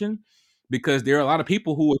revolution, because there are a lot of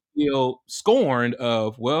people who would feel scorned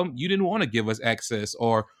of, well, you didn't want to give us access,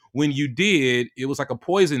 or when you did, it was like a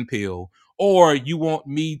poison pill, or you want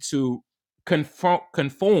me to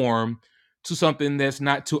conform to something that's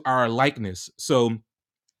not to our likeness. So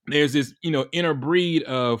there's this, inner breed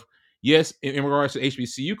of, yes, in regards to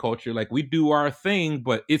HBCU culture, like we do our thing,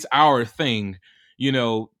 but it's our thing. We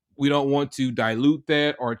don't want to dilute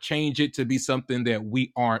that or change it to be something that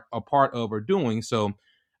we aren't a part of or doing. So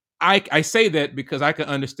I say that because I can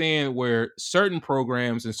understand where certain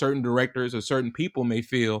programs and certain directors or certain people may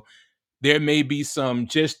feel there may be some,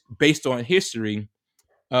 just based on history,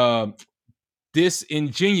 um,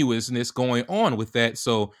 disingenuousness going on with that.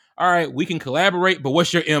 So, all right, we can collaborate, but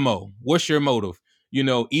what's your MO? What's your motive?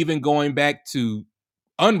 Even going back to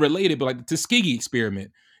unrelated, but like the Tuskegee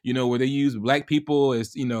experiment, where they use black people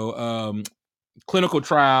as, clinical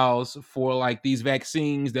trials for like these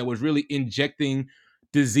vaccines that was really injecting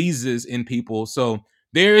diseases in people. So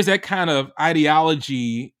there is that kind of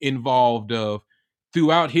ideology involved of,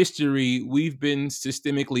 throughout history, we've been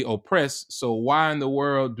systemically oppressed. So why in the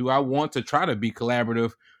world do I want to try to be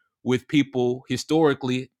collaborative with people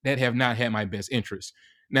historically that have not had my best interest?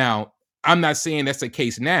 Now, I'm not saying that's the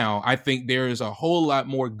case now. I think there is a whole lot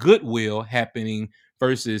more goodwill happening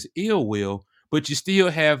versus ill will, but you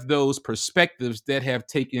still have those perspectives that have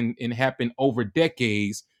taken and happened over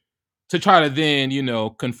decades to try to then,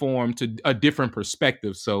 conform to a different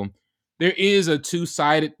perspective. So there is a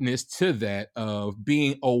two-sidedness to that, of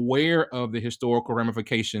being aware of the historical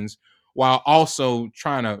ramifications while also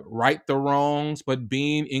trying to right the wrongs, but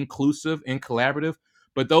being inclusive and collaborative.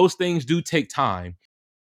 But those things do take time.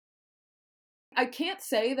 I can't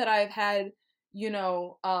say that I've had,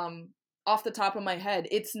 off the top of my head,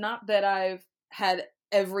 it's not that I've had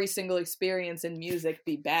every single experience in music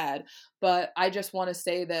be bad, but I just want to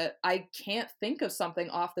say that I can't think of something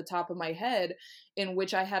off the top of my head in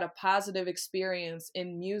which I had a positive experience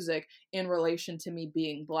in music in relation to me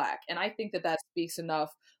being Black. And I think that speaks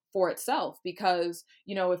enough for itself, because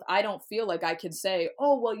if I don't feel like I can say,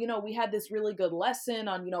 oh well, we had this really good lesson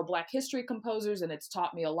on Black history composers and it's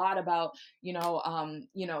taught me a lot about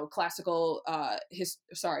classical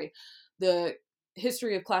the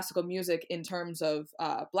history of classical music in terms of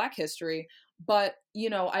Black history, but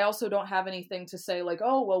I also don't have anything to say like,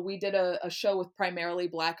 oh well, we did a show with primarily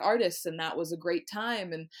Black artists and that was a great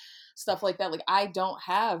time and stuff like that. Like, I don't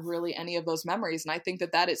have really any of those memories, and I think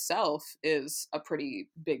that itself is a pretty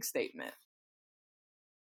big statement.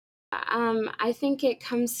 I think it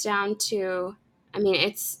comes down to,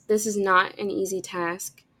 this is not an easy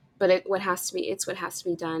task, but what has to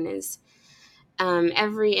be done is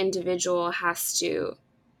every individual has to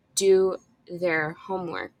do their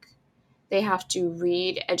homework. They have to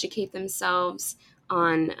read, educate themselves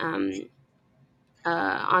on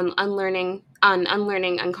unlearning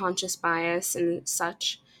unconscious bias and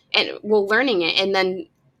such, and learning it, and then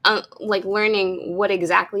learning what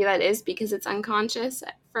exactly that is, because it's unconscious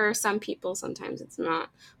for some people. Sometimes it's not,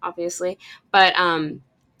 obviously, but and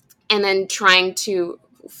then trying to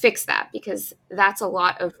fix that, because that's a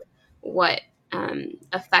lot of what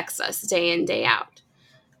affects us day in, day out.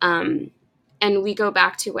 And we go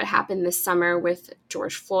back to what happened this summer with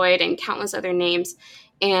George Floyd and countless other names,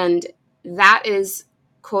 and that is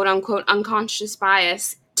quote unquote unconscious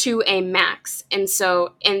bias to a max. And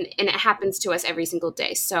so, and it happens to us every single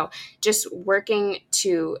day. So just working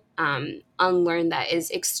to unlearn that is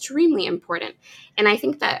extremely important. And I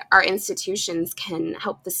think that our institutions can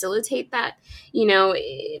help facilitate that,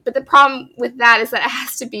 but the problem with that is that it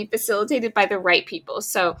has to be facilitated by the right people.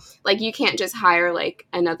 So you can't just hire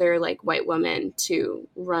another white woman to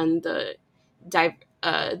run the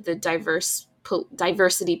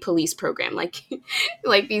diversity police program, like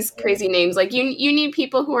these crazy names. You need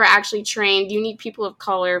people who are actually trained. You need people of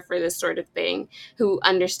color for this sort of thing, who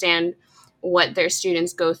understand what their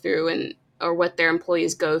students go through or what their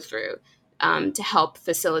employees go through, to help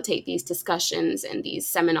facilitate these discussions and these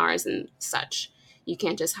seminars and such. You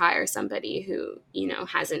can't just hire somebody who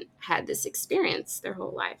hasn't had this experience their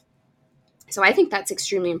whole life. So I think that's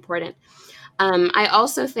extremely important. I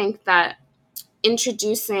also think that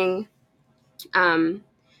introducing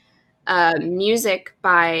music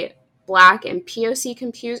by Black and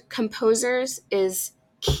POC composers is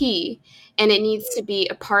key, and it needs to be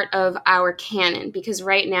a part of our canon, because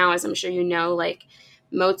right now, as I'm sure you know,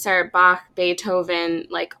 Mozart, Bach, Beethoven,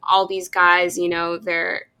 all these guys,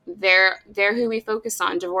 they're who we focus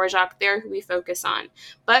on. Dvorak, they're who we focus on.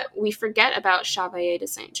 But we forget about Chevalier de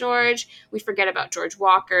St. George. We forget about George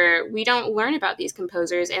Walker. We don't learn about these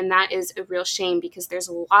composers, and that is a real shame, because there's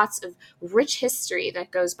lots of rich history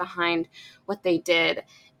that goes behind what they did.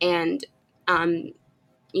 And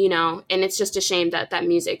You know, and it's just a shame that that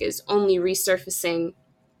music is only resurfacing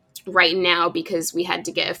right now because we had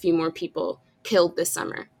to get a few more people killed this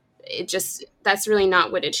summer. That's really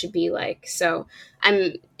not what it should be like. So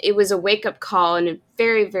it was a wake up call, and a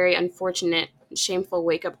very, very unfortunate, shameful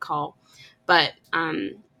wake up call. But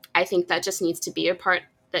I think that just needs to be a part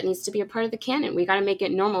of the canon. We got to make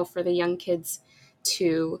it normal for the young kids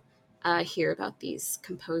to hear about these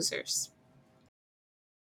composers.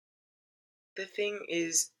 The thing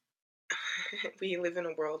is, we live in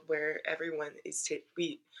a world where everyone is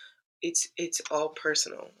it's all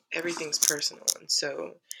personal. Everything's personal, and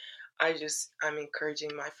so I'm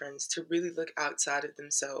encouraging my friends to really look outside of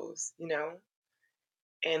themselves, you know,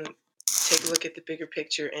 and take a look at the bigger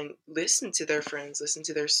picture and listen to their friends, listen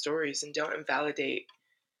to their stories, and don't invalidate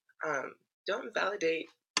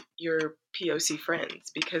your POC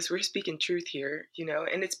friends, because we're speaking truth here, you know,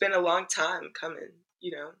 and it's been a long time coming,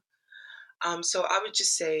 you know. So I would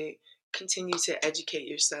just say, continue to educate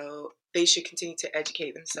yourself. They should continue to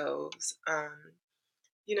educate themselves,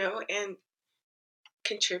 you know, and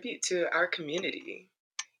contribute to our community,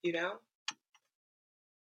 you know.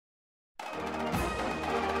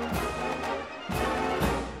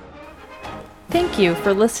 Thank you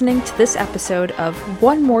for listening to this episode of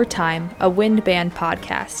One More Time, a Wind Band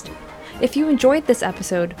podcast. If you enjoyed this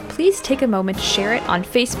episode, please take a moment to share it on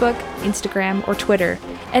Facebook, Instagram, or Twitter,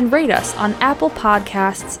 and rate us on Apple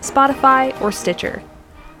Podcasts, Spotify, or Stitcher.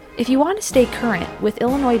 If you want to stay current with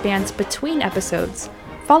Illinois bands between episodes,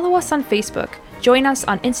 follow us on Facebook, join us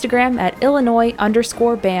on Instagram at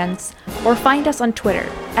Illinois_bands, or find us on Twitter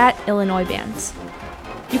at Illinois Bands.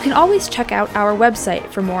 You can always check out our website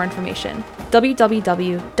for more information,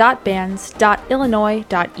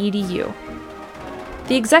 www.bands.illinois.edu.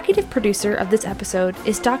 The executive producer of this episode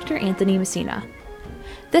is Dr. Anthony Messina.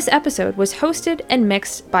 This episode was hosted and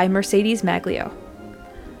mixed by Mercedes Maglio.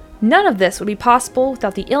 None of this would be possible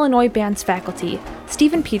without the Illinois Bands faculty,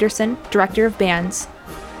 Stephen Peterson, Director of Bands,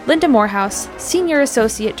 Linda Morehouse, Senior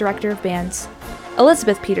Associate Director of Bands,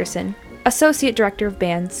 Elizabeth Peterson, Associate Director of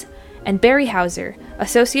Bands, and Barry Hauser,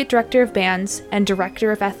 Associate Director of Bands and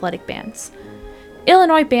Director of Athletic Bands.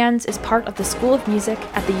 Illinois Bands is part of the School of Music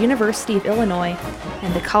at the University of Illinois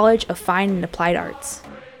and the College of Fine and Applied Arts.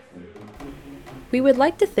 We would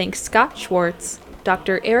like to thank Scott Schwartz,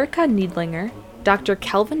 Dr. Erica Needlinger, Dr.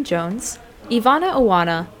 Kelvin Jones, Ivana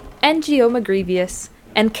Owana, N.G.O. McGreevius,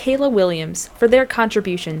 and Kayla Williams for their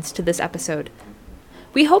contributions to this episode.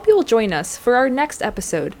 We hope you will join us for our next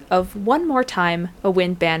episode of One More Time, a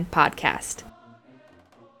Wind Band podcast.